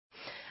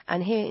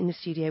And here in the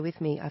studio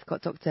with me, I've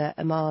got Dr.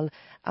 Amal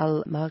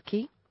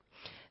Al-Malki.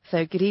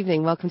 So good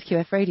evening, welcome to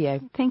QF Radio.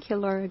 Thank you,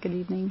 Laura, good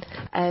evening.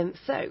 We'll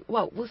start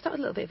with a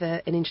little bit of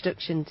an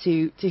introduction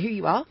to who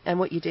you are and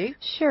what you do.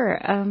 Sure,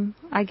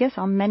 I guess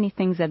I'm many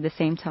things at the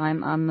same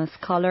time. I'm a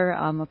scholar,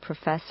 I'm a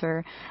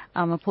professor,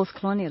 I'm a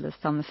post-colonialist,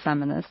 I'm a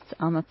feminist,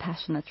 I'm a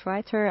passionate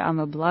writer, I'm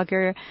a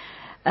blogger.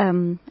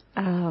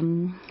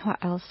 What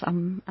else?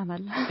 I'm a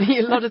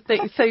lot of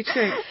things. So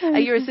true.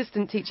 You're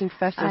assistant teaching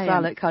professor as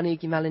well at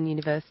Carnegie Mellon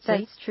University.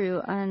 That's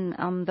true. And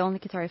I'm the only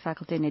Qatari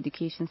faculty in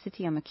Education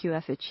City. I'm a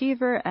QF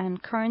achiever,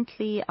 and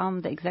currently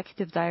I'm the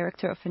executive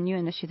director of a new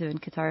initiative in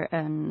Qatar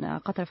and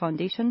Qatar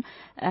Foundation,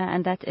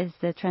 and that is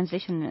the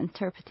Translation and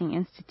Interpreting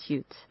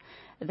Institute.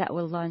 That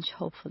will launch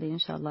hopefully,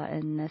 inshallah,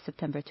 in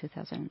September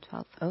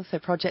 2012. Oh, so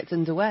project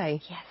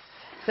underway. Yes.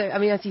 So, I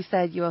mean, as you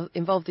said, you're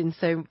involved in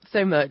so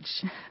much.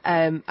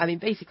 I mean,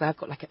 basically, I've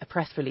got like a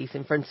press release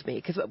in front of me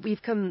because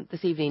we've come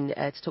this evening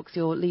to talk to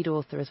your lead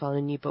author as well in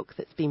a new book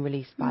that's been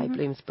released by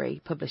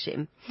Bloomsbury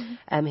Publishing,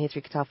 here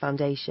through Qatar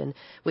Foundation,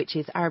 which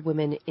is Arab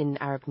Women in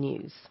Arab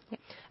News. Yep.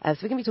 So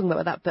we're going to be talking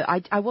about that.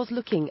 But I was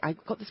looking, I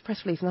got this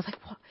press release and I was like,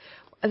 what?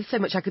 There's so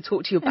much I could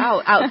talk to you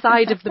about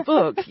outside of the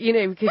book, you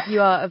know, because you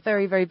are a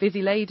very, very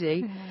busy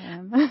lady.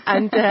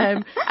 And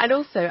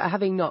also,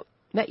 having not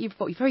met you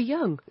before, you're very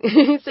young,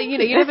 so you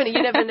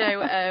never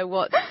know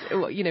what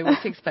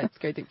to expect to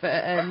go through.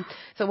 But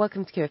so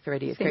welcome to QF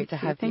Radio. It's great to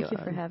have you. Thank you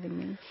for having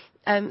me.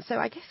 So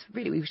I guess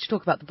really we should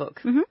talk about the book.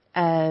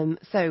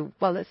 So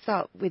let's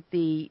start with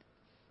the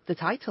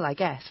title. I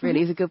guess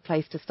really is a good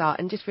place to start,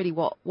 and just really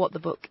what the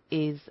book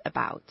is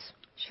about.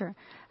 Sure.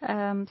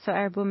 So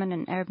Arab Women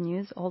in Arab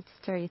News, Old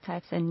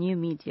Stereotypes and New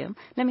Media.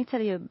 Let me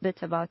tell you a bit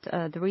about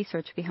the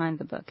research behind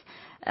the book.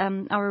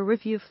 Our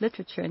review of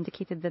literature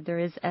indicated that there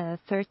is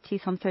 30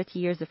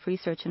 years of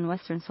research in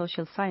Western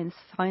social science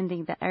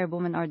finding that Arab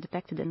women are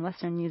depicted in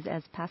Western news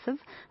as passive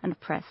and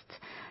oppressed.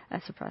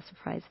 Surprise,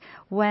 surprise.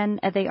 When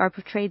they are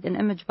portrayed in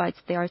image bites,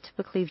 they are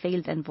typically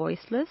veiled and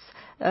voiceless,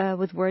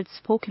 with words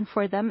spoken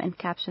for them in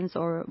captions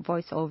or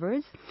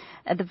voiceovers.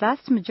 The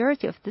vast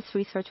majority of this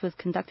research was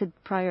conducted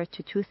prior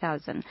to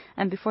 2000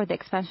 and before the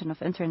expansion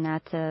of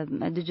internet,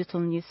 digital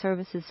news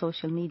services,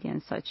 social media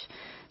and such.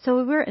 So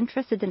we were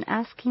interested in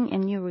asking a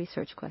new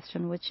research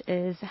question, which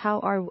is how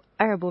are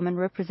Arab women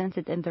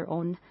represented in their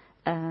own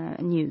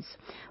news.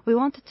 We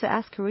wanted to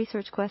ask a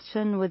research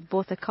question with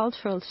both a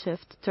cultural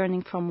shift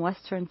turning from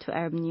Western to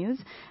Arab news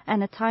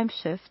and a time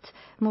shift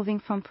moving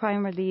from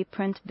primarily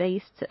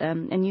print-based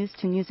news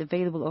to news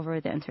available over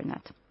the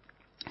internet.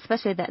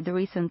 Especially that the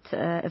recent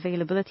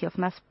availability of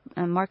mass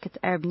market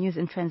Arab news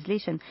in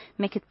translation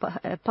make it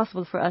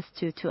possible for us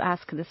to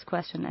ask this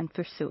question and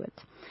pursue it.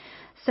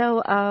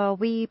 So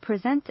we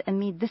present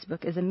this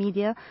book as a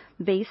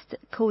media-based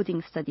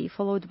coding study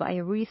followed by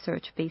a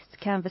research-based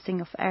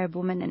canvassing of Arab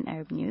women in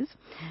Arab news.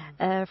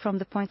 From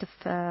the point of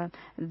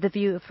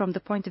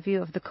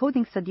view of the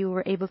coding study, we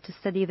were able to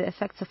study the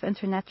effects of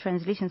internet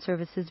translation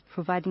services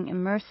providing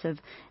immersive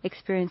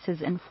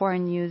experiences in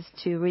foreign news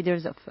to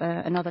readers of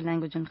another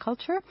language and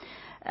culture.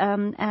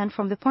 And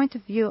from the point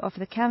of view of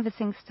the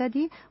canvassing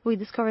study, we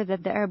discovered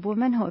that the Arab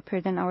women who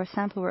appeared in our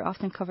sample were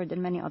often covered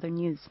in many other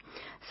news.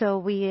 So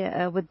we,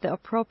 with the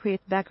appropriate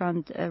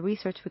background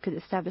research, we could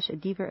establish a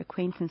deeper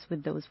acquaintance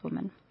with those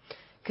women.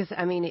 Because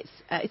I mean,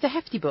 it's a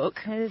hefty book.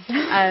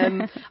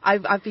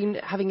 I've been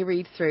having a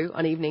read through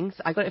on evenings.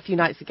 I got it a few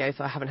nights ago,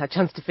 so I haven't had a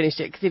chance to finish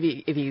it. Because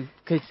if you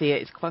could see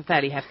it, it's quite a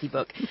fairly hefty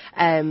book.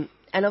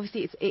 And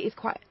obviously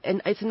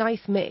it's a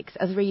nice mix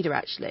as a reader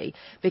actually,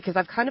 because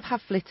I've kind of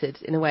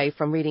flitted in a way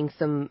from reading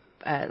some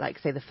like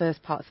say the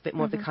first part's a bit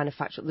more of the kind of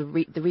factual,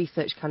 the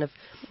research kind of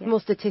more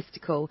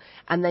statistical,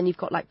 and then you've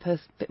got like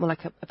bit more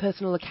like a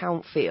personal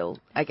account feel,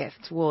 I guess,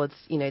 towards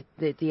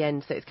the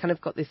end. So it's kind of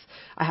got this.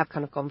 I have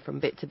kind of gone from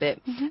bit to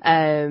bit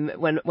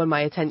when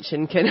my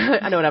attention can.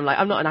 I know what I'm like.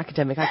 I'm not an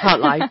academic. I can't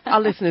lie. My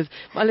listeners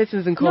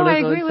and callers. No, I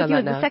agree with you.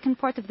 Like the second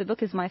part of the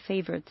book is my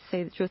favorite. To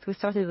say the truth, we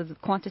started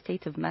with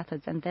quantitative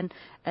methods and then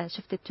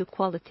shifted to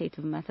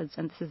qualitative methods,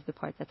 and this is the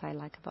part that I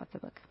like about the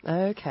book.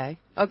 Okay.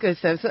 Oh, good.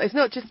 So it's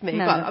not just me,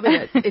 but I mean.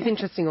 It's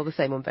interesting all the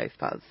same on both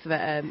parts,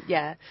 but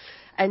yeah,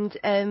 and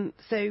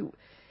so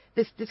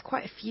there's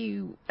quite a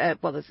few.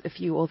 There's a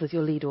few authors.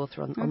 Your lead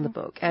author on the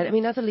book. I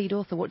mean, as a lead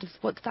author, what does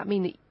that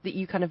mean that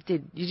you kind of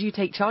did? Did you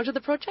take charge of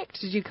the project?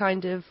 Did you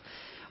kind of,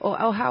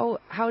 or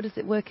how does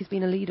it work as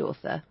being a lead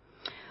author?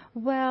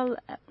 Well,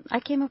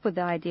 I came up with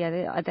the idea.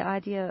 The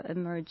idea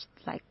emerged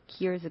like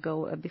years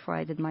ago before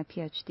I did my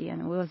PhD,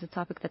 and it was a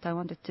topic that I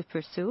wanted to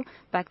pursue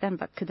back then,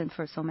 but couldn't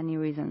for so many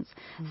reasons.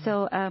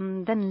 So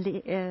then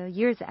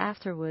years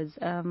afterwards,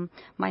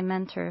 my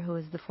mentor, who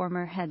is the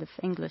former head of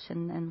English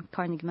in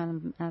Carnegie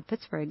Mellon,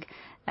 Pittsburgh,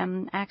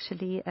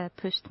 actually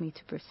pushed me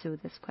to pursue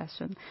this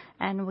question.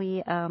 And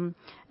we,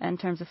 in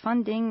terms of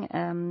funding,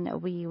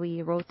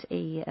 we wrote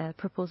a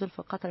proposal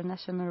for Qatar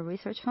National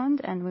Research Fund,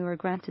 and we were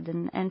granted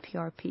an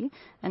NPRP PhD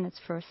in its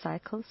first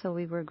cycle. So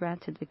we were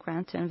granted the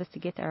grant to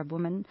investigate Arab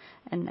women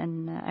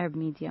and Arab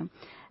media.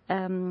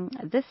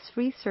 This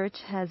research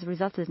has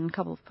resulted in a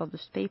couple of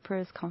published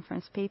papers,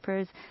 conference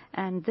papers,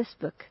 and this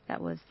book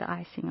that was the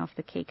icing of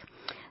the cake.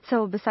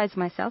 So besides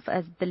myself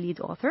as the lead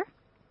author,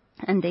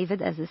 and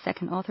David as the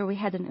second author, we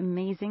had an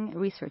amazing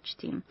research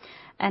team,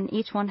 and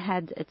each one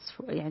had its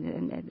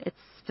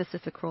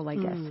specific role, I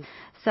guess.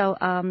 So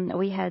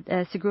we had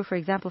Sigru, for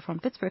example, from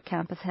Pittsburgh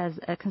campus, has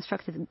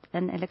constructed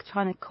an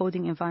electronic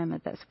coding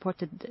environment that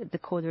supported the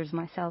coders,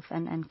 myself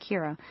and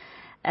Kira.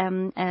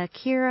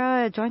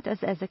 Kira joined us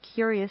as a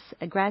curious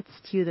grad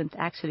student,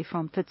 actually,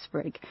 from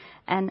Pittsburgh,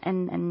 and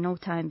in no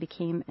time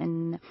became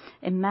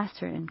a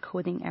master in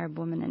coding Arab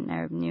women and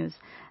Arab news.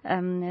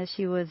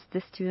 She was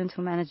the student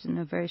who managed in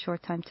a very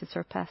short time to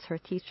surpass her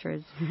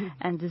teachers,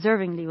 and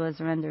deservingly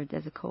was rendered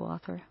as a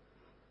co-author.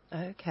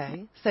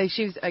 Okay, so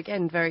she was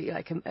again very,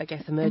 I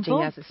guess,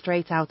 emerging as a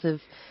straight out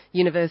of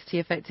university,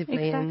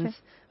 effectively, exactly. And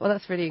well,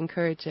 that's really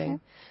encouraging. Yeah.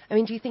 I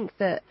mean, do you think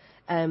that?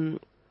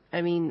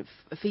 I mean,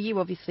 for you,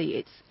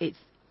 obviously, it's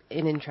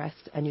an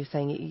interest, and you're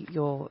saying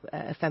you're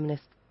a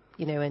feminist,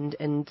 you know,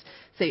 and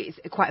so it's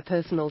quite a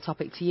personal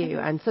topic to you,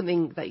 and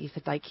something that you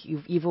said, like,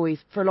 you've always,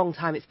 for a long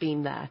time, it's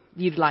been there.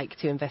 You'd like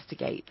to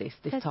investigate this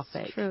That's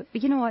topic. True.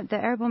 You know what? The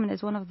Arab woman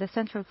is one of the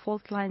central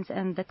fault lines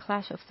and the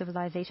clash of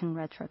civilization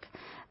rhetoric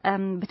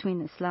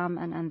between Islam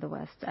and the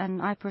West.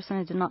 And I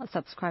personally do not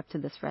subscribe to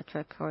this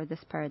rhetoric or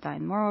this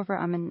paradigm. Moreover,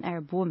 I'm an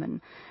Arab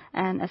woman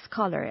and a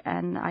scholar,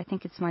 and I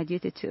think it's my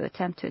duty to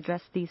attempt to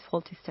address these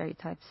faulty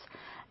stereotypes.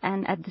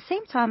 And at the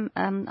same time,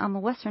 I'm a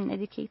Western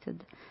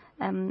educated.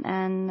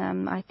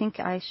 I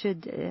think I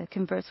should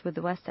converse with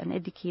the West and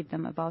educate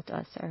them about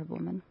us, Arab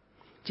women.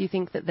 Do you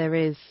think that there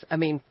is, I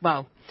mean,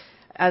 well,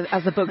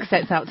 as the book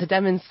sets out to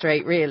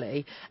demonstrate,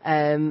 really,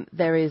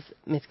 there is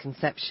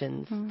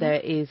misconceptions. Mm-hmm.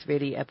 There is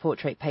really a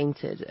portrait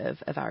painted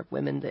of Arab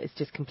women that is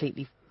just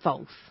completely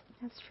false.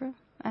 That's true.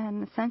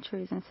 And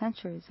centuries and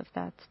centuries of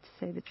that, to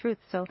say the truth.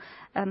 So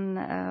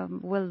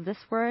will this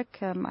work?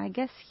 I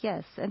guess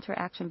yes.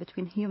 Interaction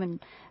between human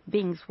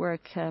beings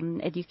work,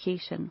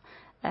 education,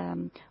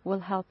 will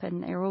help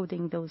in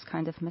eroding those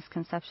kind of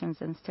misconceptions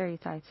and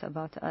stereotypes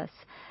about us.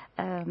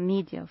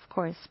 Media, of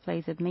course,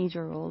 plays a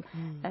major role.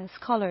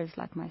 Scholars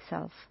like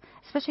myself,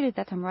 especially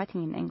that I'm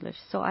writing in English,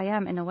 so I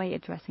am in a way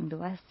addressing the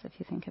West, if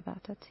you think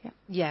about it. Yeah.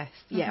 Yes,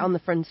 yeah, on the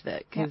front of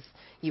it, because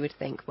you would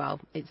think, well,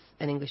 it's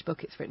an English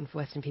book, it's written for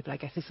Western people. I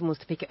guess if someone was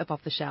to pick it up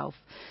off the shelf,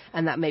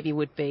 and that maybe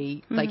would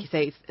be, like you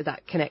say, it's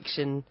that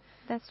connection.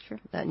 That's true.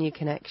 That new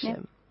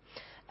connection.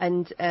 Yeah.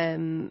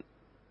 And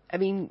I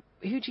mean,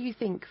 who do you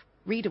think,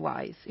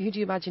 reader-wise, who do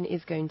you imagine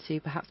is going to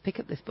perhaps pick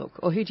up this book,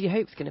 or who do you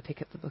hope is going to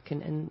pick up the book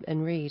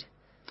and read?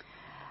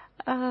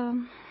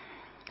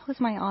 Who's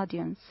my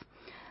audience?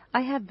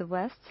 I had the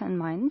West in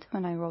mind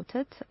when I wrote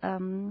it.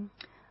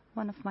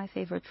 One of my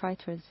favorite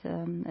writers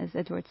is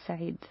Edward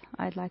Said.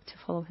 I'd like to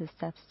follow his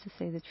steps, to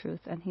say the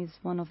truth, and he's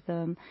one of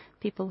the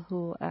people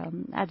who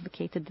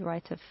advocated the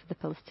right of the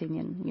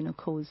Palestinian,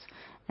 cause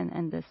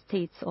and the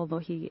states. Although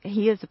he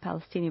is a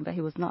Palestinian, but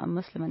he was not a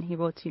Muslim, and he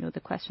wrote, the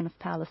question of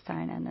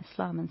Palestine and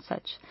Islam and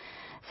such.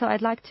 So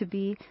I'd like to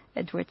be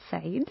Edward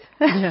Said,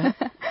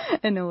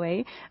 in a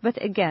way.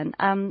 But again,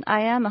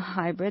 I am a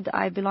hybrid.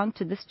 I belong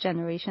to this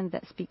generation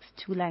that speaks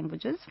two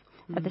languages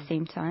at the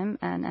same time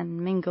and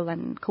mingle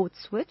and code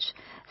switch.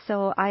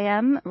 So I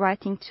am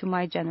writing to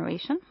my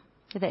generation,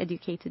 the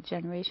educated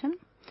generation.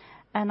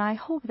 And I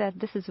hope that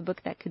this is a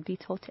book that could be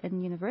taught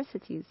in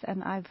universities.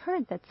 And I've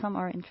heard that some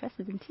are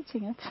interested in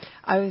teaching it.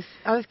 I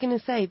was going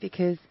to say,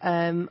 because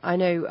I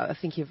was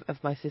thinking of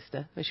my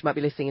sister. She might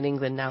be listening in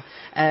England now.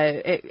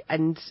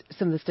 And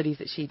some of the studies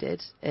that she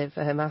did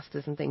for her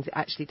masters and things, it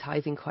actually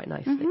ties in quite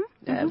nicely.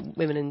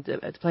 Women in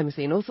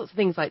diplomacy and all sorts of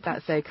things like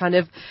that. So kind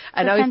of,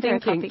 and I was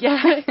thinking,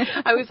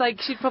 I was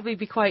like, she'd probably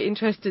be quite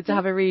interested to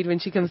have a read when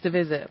she comes to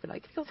visit. I'd be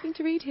like, you've got something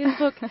to read, here's a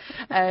book.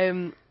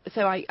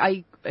 So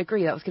I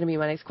agree, that was going to be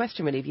my next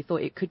question, really, if you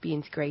thought it could be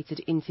integrated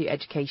into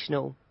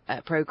educational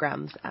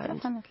programs. And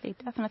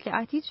Definitely.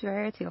 I teach a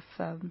variety of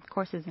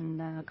courses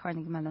in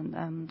Carnegie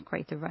Mellon,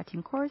 creative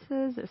writing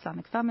courses,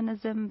 Islamic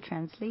feminism,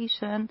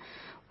 translation,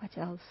 what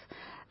else?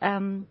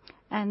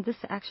 And this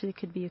actually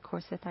could be a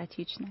course that I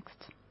teach next.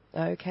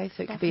 Okay,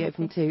 so it could be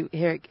open to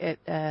here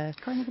at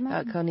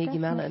Carnegie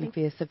Mellon. It'd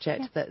be a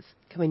subject that's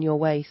coming your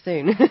way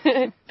soon.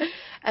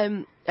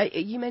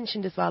 You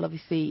mentioned as well,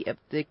 obviously,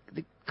 the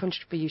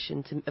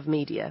contribution of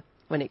media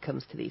when it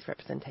comes to these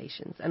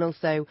representations, and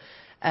also,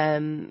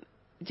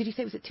 did you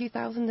say was it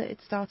 2000 that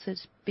it started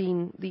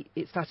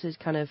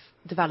kind of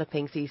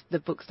developing? So the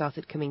book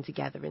started coming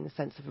together in the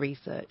sense of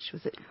research.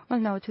 Was it? Well,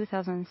 no,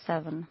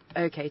 2007.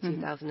 Okay,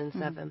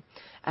 2007,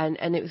 and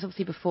it was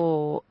obviously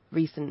before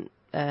recent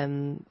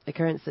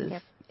occurrences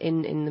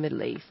in the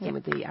Middle East and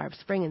with the Arab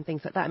Spring and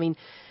things like that. I mean,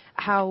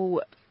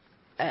 how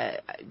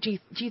do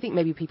you think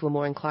maybe people are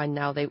more inclined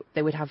now?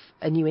 They would have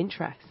a new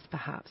interest,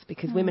 perhaps,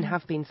 because women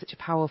have been such a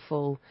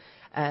powerful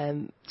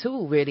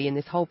tool, really, in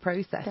this whole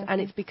process, and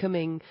it's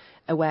becoming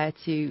aware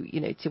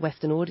to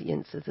Western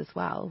audiences as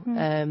well.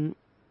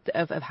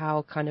 of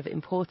how kind of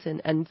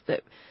important, and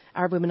that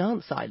Arab women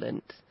aren't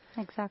silent.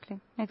 Exactly.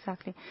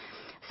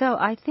 So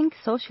I think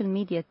social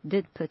media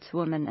did put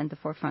women in the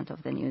forefront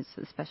of the news,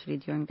 especially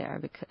during the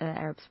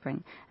Arab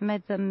Spring, and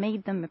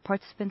made them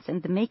participants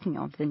in the making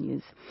of the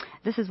news.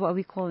 This is what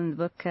we call in the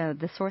book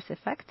the source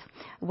effect,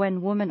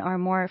 when women are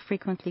more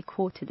frequently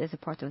quoted as a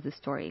part of the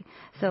story,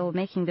 so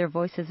making their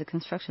voices a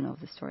construction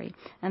of the story.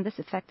 And this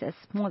effect, as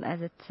small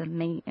as it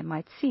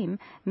might seem,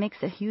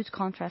 makes a huge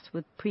contrast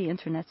with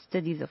pre-internet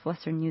studies of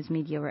Western news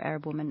media, where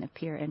Arab women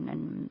appear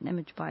in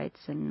image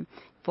bites and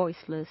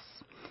voiceless,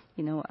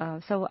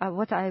 so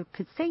what I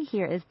could say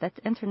here is that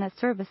internet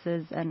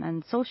services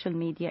and social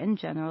media in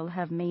general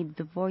have made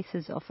the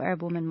voices of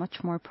Arab women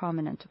much more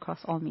prominent across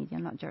all media,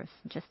 not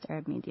just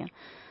Arab media.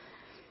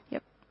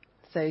 Yep.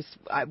 So it's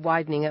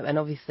widening up, and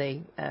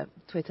obviously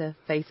Twitter,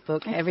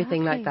 Facebook,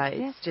 everything like that.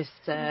 It's just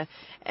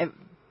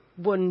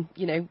one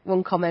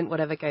comment,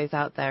 whatever goes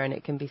out there, and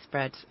it can be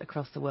spread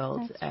across the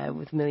world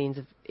with millions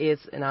of ears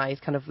and eyes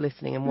kind of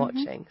listening and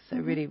watching. So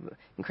really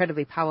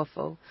incredibly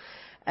powerful.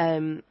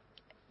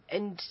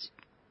 And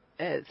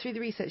through the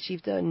research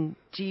you've done,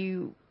 do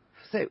you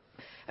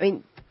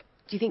think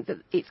that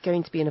it's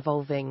going to be an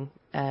evolving,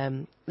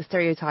 the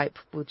stereotype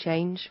will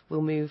change,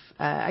 will move,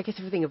 I guess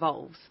everything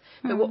evolves,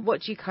 but what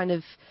do you kind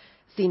of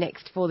see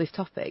next for this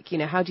topic?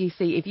 How do you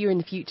see, if you're in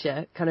the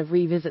future, kind of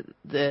revisit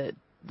the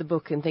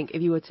book and think,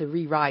 if you were to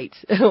rewrite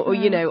or,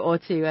 or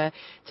to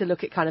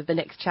look at kind of the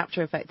next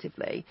chapter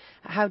effectively,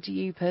 how do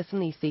you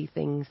personally see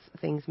things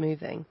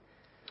moving?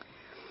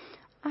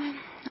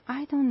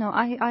 I don't know.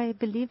 I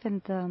believe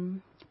in the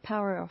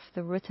power of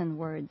the written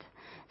word.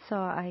 So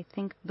I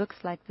think books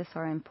like this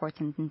are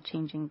important in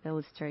changing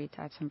those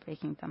stereotypes and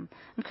breaking them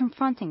and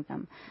confronting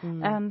them.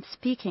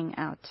 Speaking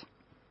out,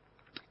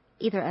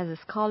 either as a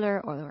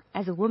scholar or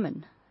as a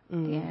woman.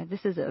 Yeah,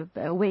 this is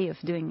a way of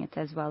doing it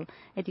as well.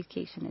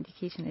 Education.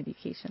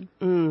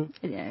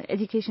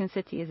 Education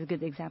City is a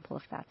good example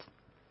of that.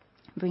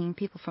 Bringing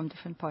people from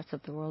different parts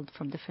of the world,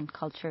 from different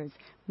cultures,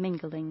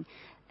 mingling,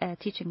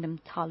 teaching them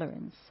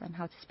tolerance and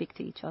how to speak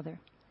to each other.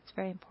 It's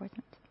very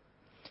important.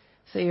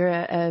 So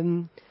you're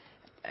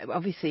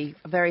obviously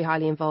very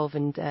highly involved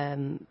in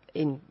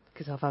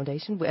Qatar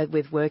Foundation,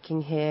 with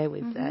working here,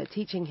 with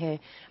teaching here,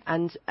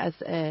 and as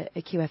a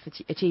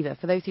QF achiever.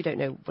 For those who don't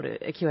know what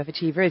a QF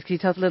achiever is, can you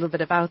tell us a little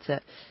bit about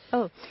it?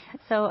 Oh,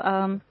 so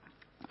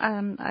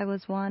I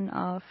was one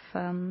of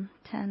 10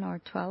 or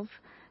 12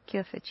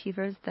 QF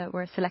achievers that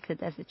were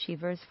selected as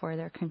achievers for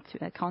their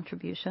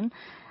contribution.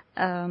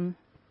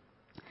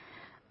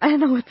 I don't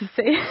know what to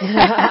say.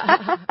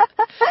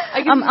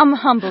 I'm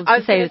humbled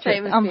to say it.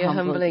 It must be a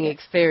humbling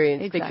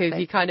experience, because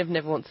you kind of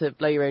never want to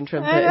blow your own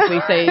trumpet, as we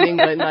say in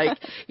England. Like,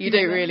 you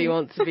don't really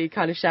want to be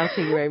kind of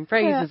shouting your own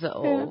praises at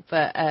all.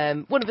 But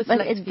one of the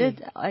select it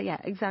did,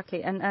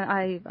 exactly. And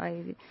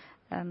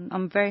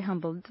I'm very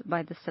humbled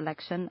by the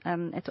selection.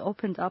 It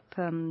opened up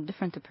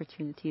different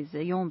opportunities.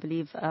 You won't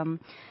believe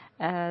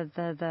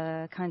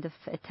the kind of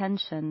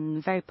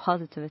attention, very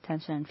positive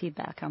attention and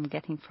feedback I'm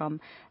getting from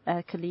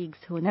colleagues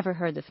who never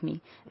heard of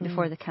me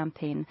before the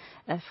campaign.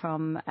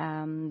 From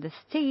the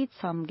States,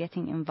 I'm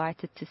getting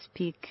invited to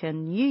speak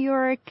in New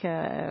York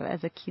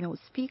as a keynote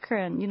speaker,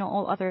 and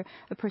all other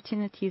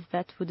opportunities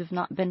that would have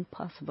not been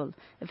possible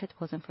if it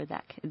wasn't for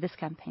this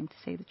campaign, to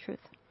say the truth.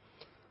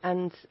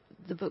 And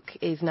the book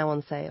is now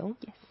on sale.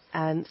 Yes.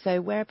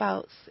 So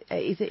whereabouts,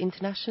 is it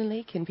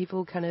internationally? Can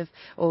people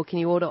or can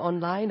you order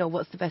online, or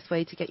what's the best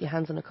way to get your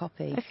hands on a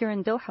copy? If you're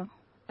in Doha,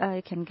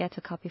 you can get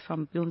a copy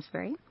from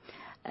Bloomsbury.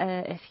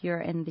 If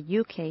you're in the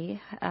UK,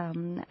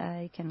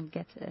 you can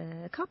get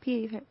a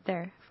copy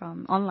there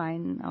from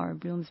online or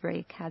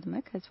Bloomsbury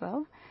Academic as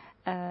well.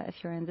 If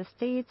you're in the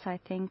States, I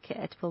think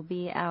it will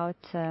be out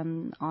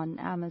on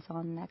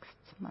Amazon next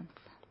month.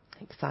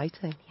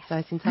 Exciting. Yes.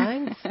 Exciting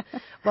times.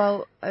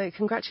 Well,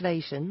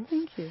 congratulations.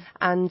 Thank you.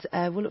 And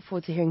we'll look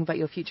forward to hearing about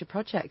your future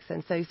projects.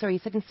 And so, sorry, you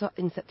said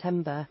in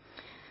September.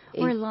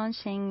 We're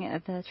launching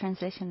the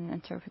Translation and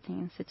Interpreting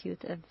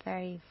Institute, a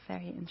very,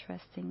 very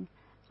interesting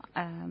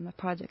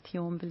project.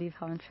 You won't believe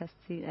how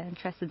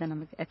interested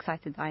and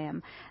excited I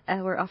am.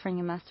 We're offering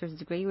a master's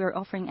degree. We're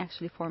offering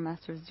actually 4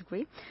 master's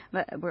degrees,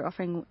 but we're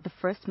offering the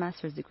first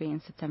master's degree in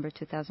September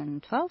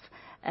 2012,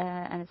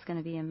 and it's going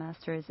to be a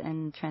master's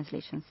in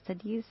translation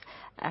studies.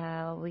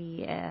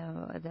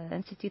 The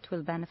institute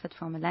will benefit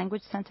from a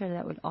language center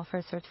that will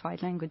offer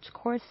certified language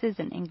courses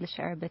in English,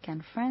 Arabic,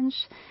 and French.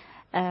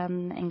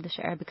 English,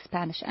 Arabic,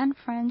 Spanish, and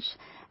French.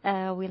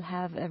 We'll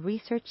have a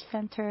research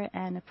center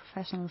and a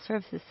professional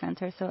services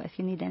center. So if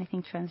you need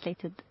anything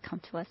translated,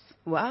 come to us.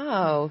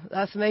 Wow,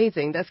 that's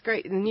amazing. That's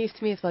great news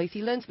to me as well.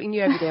 You learn something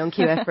new every day on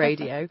QF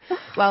Radio.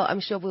 Well, I'm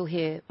sure we'll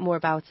hear more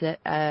about it.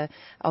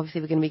 Obviously,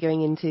 we're going to be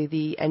going into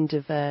the end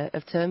of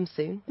term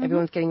soon.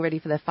 Everyone's getting ready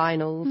for their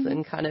finals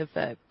and kind of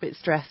a bit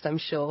stressed, I'm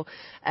sure.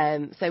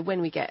 So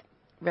when we get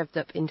revved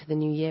up into the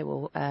new year,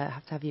 we'll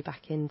have to have you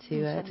back in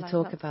to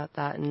talk about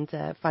that and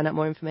find out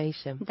more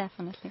information.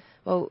 Definitely.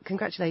 Well,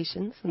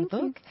 congratulations on the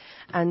book.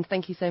 And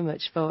thank you so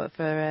much for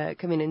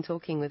coming and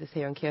talking with us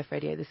here on QF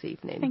Radio this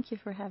evening. Thank you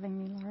for having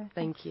me, Laura.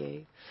 Thank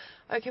you.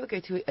 Okay, we'll go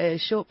to a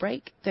short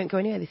break. Don't go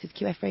anywhere. This is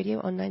QF Radio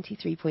on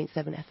 93.7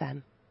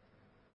 FM.